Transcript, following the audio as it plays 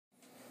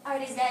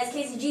Alrighty guys,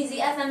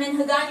 KCGZ FM in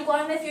Hagani,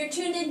 Guam. If you're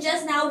tuned in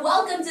just now,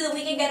 welcome to the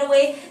Weekend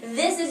Getaway.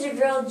 This is your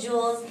girl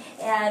Julez,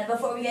 and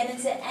before we get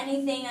into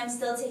anything, I'm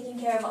still taking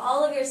care of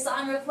all of your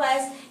song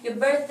requests, your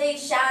birthday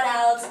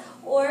shout-outs,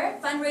 or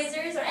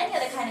fundraisers, or any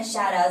other kind of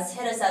shout-outs.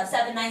 Hit us up,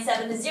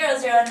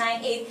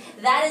 797-0098.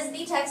 That is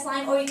the text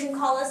line, or you can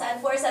call us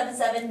at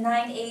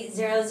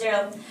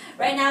 477-9800.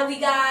 Right now, we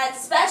got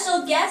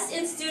special guests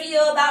in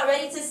studio about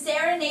ready to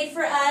serenade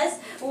for us.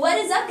 What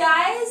is up,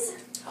 guys?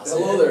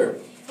 Hello there.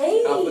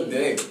 Hey. Half a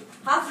day.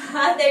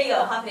 There you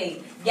go, half a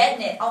day.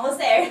 Getting it, almost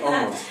there.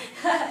 Almost.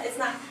 It's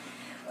not,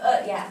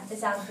 yeah, it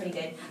sounds pretty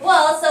good.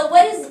 Well, so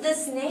what is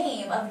this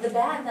name of the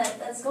band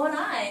that's going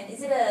on?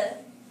 Is it a...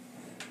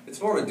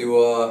 It's more of a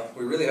duo.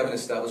 We really haven't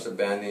established a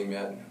band name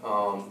yet.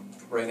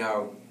 Right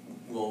now,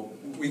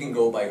 we can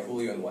go by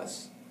Julio and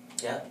Wes.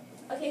 Yeah.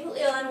 Okay,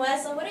 Julio and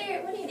Wes. So what are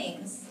your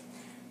names?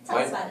 Tell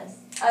us about us.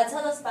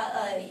 Tell us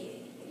about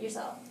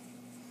yourself.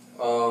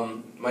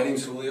 My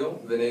name's Julio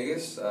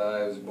Venegas.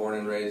 I was born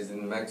and raised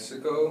in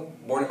Mexico.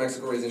 Born in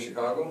Mexico, raised in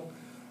Chicago.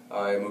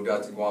 I moved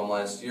out to Guam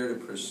last year to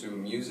pursue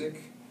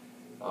music.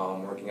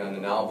 Working on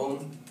an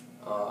album.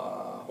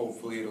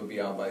 Hopefully it'll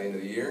be out by the end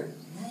of the year.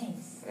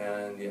 Nice.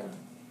 And yeah.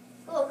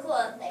 Cool.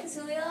 Thanks,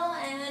 Julio.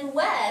 And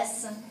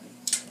Wes.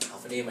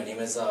 Half a day. My name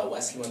is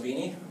Wesley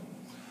Mabini.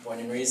 Born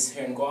and raised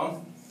here in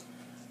Guam.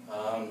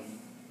 I'm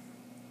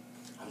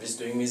just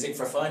doing music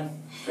for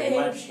fun, pretty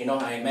much. You know,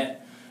 I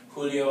met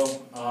Julio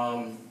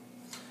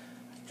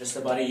just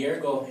about a year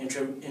ago,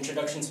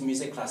 introduction to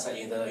music class at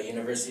the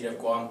University of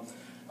Guam,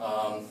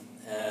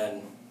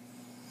 and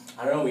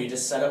I don't know, we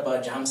just set up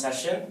a jam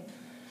session,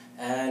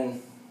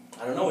 and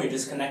I don't know, we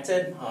just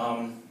connected,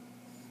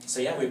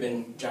 so yeah, we've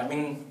been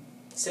jamming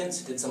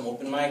since, did some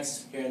open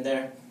mics here and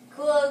there.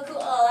 Cool.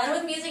 And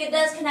with music, it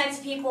does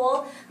connect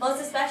people, most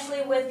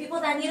especially with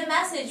people that need a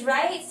message,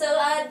 right? So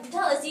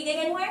tell us, do you gig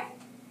anywhere?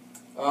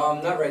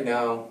 Not right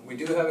now. We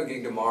do have a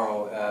gig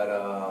tomorrow at,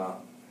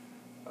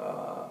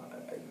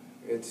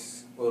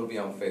 it'll be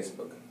on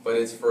Facebook, but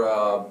it's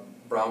for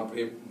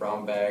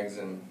brown bags,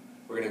 and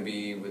we're going to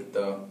be with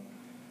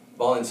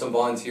some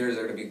volunteers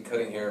that are going to be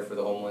cutting hair for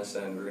the homeless,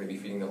 and we're going to be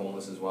feeding the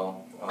homeless as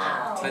well.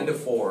 Wow. 10 to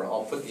 4.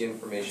 I'll put the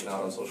information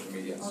out on social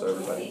media, so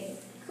everybody.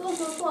 Cool.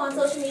 On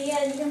social media,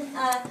 and you can,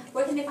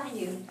 where can they find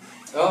you?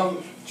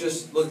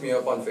 Just look me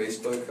up on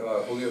Facebook,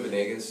 Julio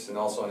Venegas, and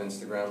also on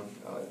Instagram.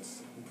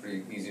 It's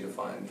pretty easy to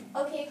find.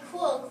 Okay,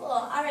 cool.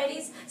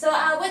 Alrighty. So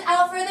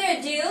without further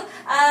ado, do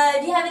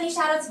you have any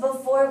shout-outs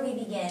before we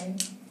begin?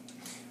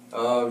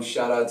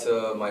 Shout out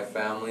to my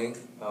family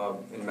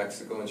in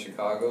Mexico and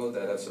Chicago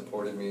that have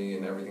supported me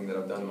in everything that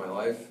I've done in my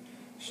life.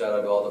 Shout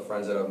out to all the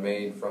friends that I've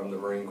made from the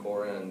Marine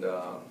Corps and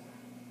up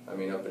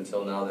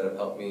until now that have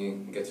helped me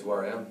get to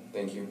where I am.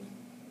 Thank you.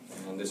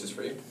 And this is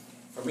for you.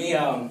 For me,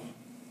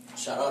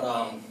 shout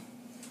out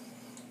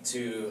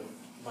to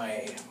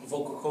my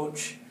vocal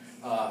coach,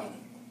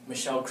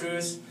 Michelle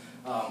Cruz,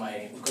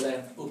 my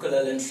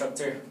ukulele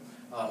instructor,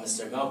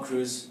 Mr. Mel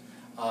Cruz,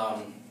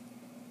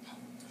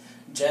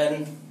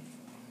 Jen,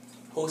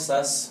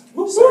 hostess,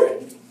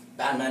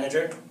 band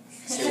manager,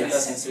 here with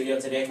us in studio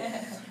today,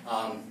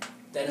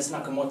 Dennis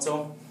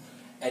Nakamoto,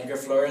 Edgar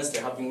Flores,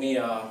 they're helping me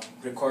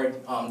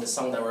record the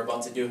song that we're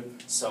about to do.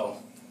 So,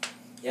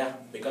 yeah,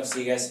 big ups to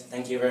you guys.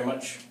 Thank you very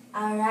much.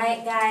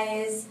 Alright,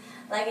 guys.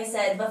 Like I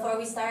said, before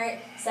we start,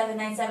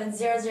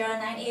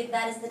 797-0098,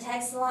 that is the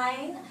text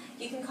line.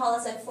 You can call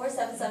us at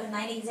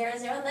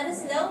 477-9800 and let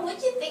us know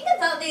what you think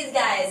about these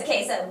guys.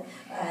 Okay, so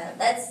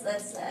let's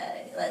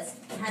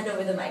hand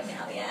over the mic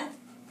now, yeah?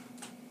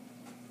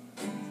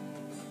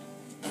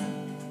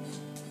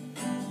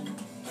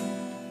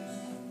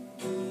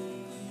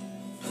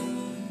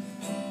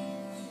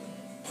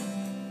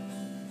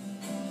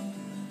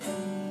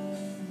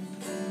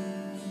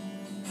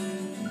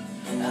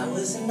 I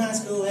was in high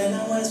school and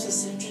I was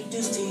just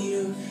introduced to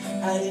you.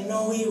 I didn't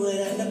know we would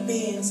end up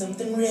being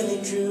something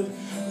really true.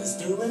 Was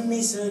doing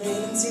me so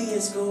didn't see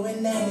us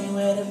going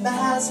anywhere. To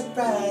my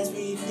surprise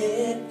we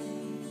did.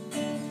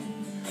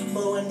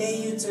 But one day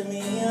you told me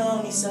you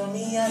only saw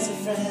me as a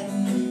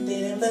friend.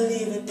 Didn't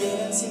believe it,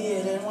 didn't see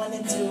it, and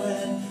wanted to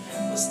end.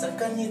 Was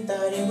stuck on you,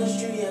 thought it was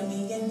true, yeah,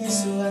 me and you.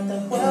 So I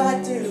thought,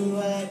 what do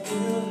I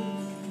do?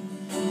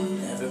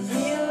 Never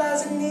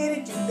realized I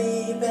needed you,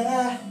 baby.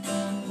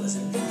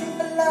 Wasn't looking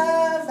for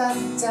love at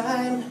the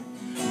time.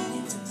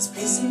 You took this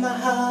place in my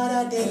heart.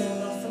 I didn't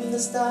know from the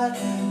start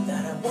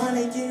that I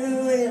wanted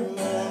you in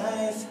my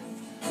life.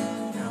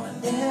 Now I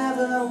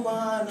never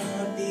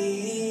wanna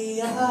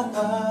be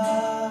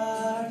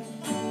apart.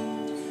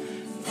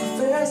 My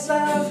first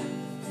love,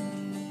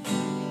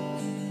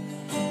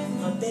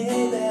 my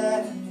baby.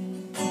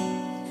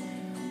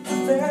 My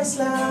first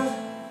love.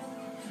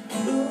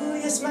 Ooh,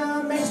 your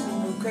smile makes me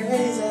go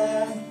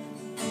crazy.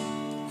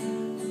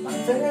 My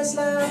first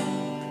love,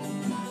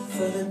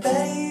 for the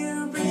better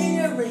you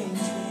rearrange me.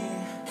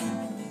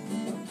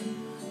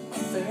 My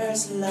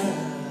first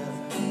love.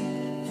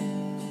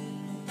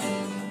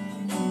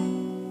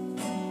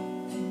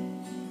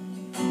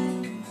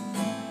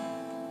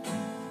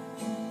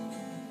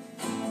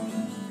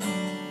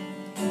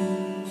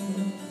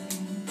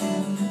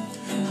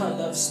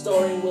 love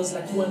story was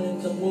like one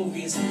in the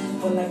movies,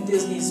 but like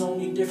Disney's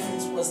only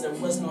difference was there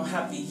was no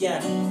happy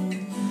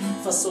end.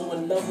 Fell so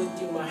in love with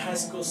you, my high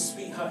school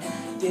sweetheart,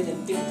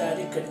 didn't think that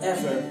it could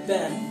ever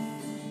bend.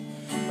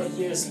 But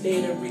years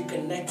later,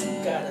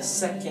 reconnected, got a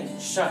second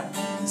shot,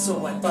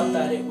 so I thought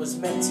that it was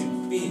meant to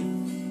be.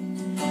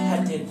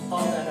 I did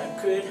all that I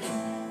could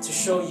to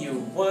show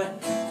you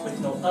what,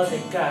 with no other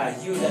guy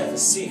you'd ever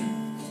see.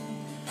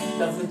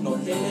 Love with no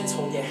limits,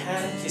 hold your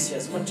hand, kiss you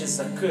as much as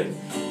I could.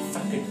 If I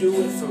could do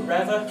it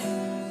forever,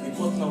 we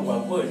both know I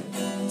would.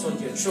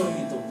 Told you I'd show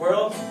you the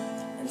world,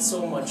 and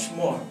so much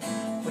more.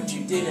 But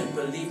you didn't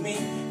believe me,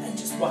 and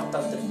just walked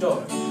out the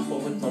door. But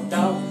with no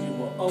doubt, you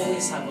will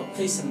always have a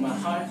place in my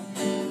heart.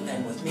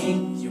 And with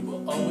me, you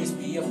will always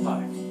be a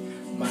part.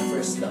 My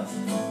first love.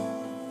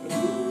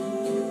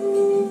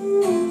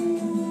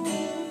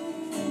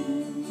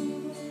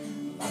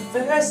 My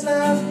first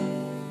love.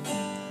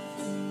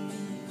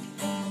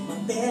 My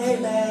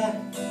baby.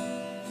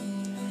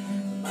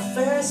 My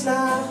first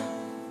love.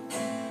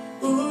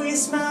 Ooh, your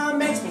smile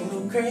makes me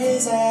go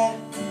crazy.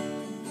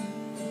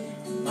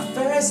 My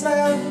first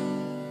love.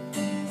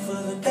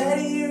 For the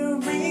better you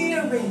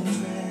rearrange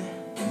me.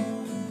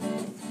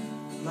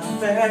 My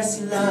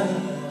first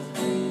love.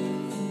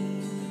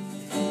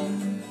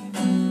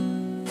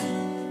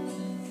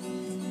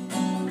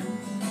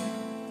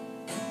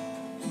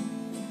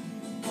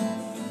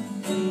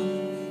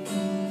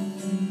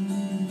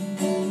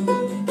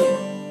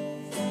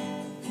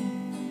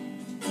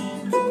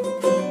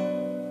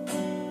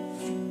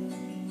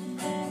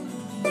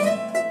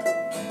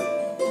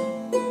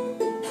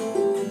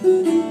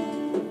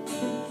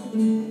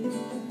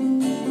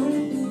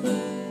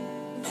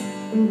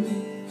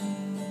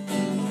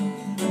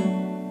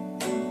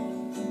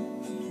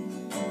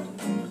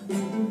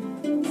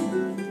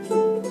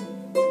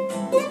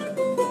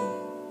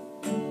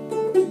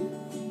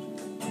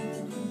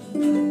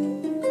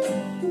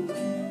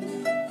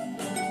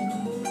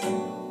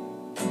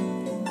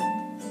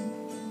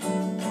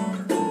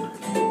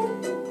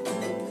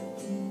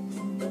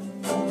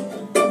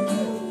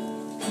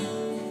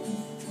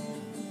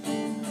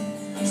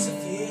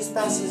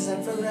 Spouses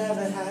and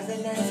forever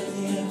having heard from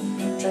you.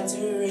 Tried to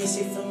erase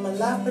you from my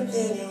life but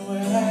didn't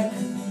work.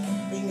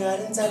 We got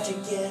in touch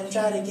again,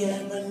 tried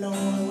again, but no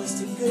one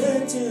was too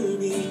good to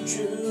be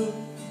true.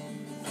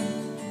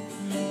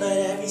 But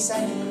every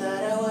second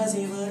that I was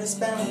able to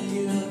spend with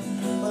you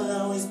will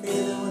always be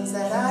the ones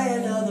that I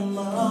adore the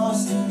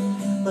most.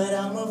 But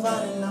I'll move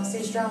on and I'll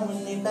stay strong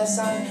when they pass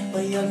on.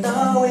 But you'll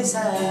always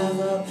have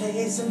a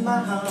place in my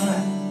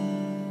heart.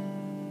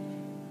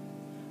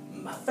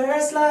 My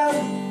first love.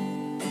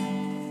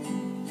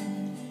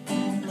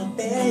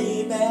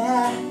 Baby,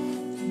 my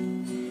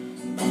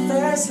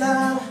first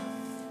love.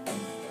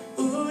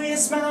 Ooh, your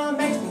smile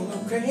makes me go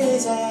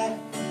crazy.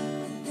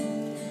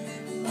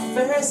 My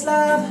first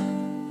love.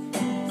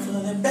 For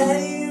the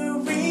better you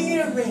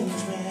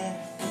rearrange me.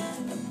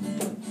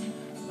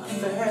 My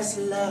first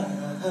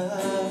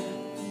love.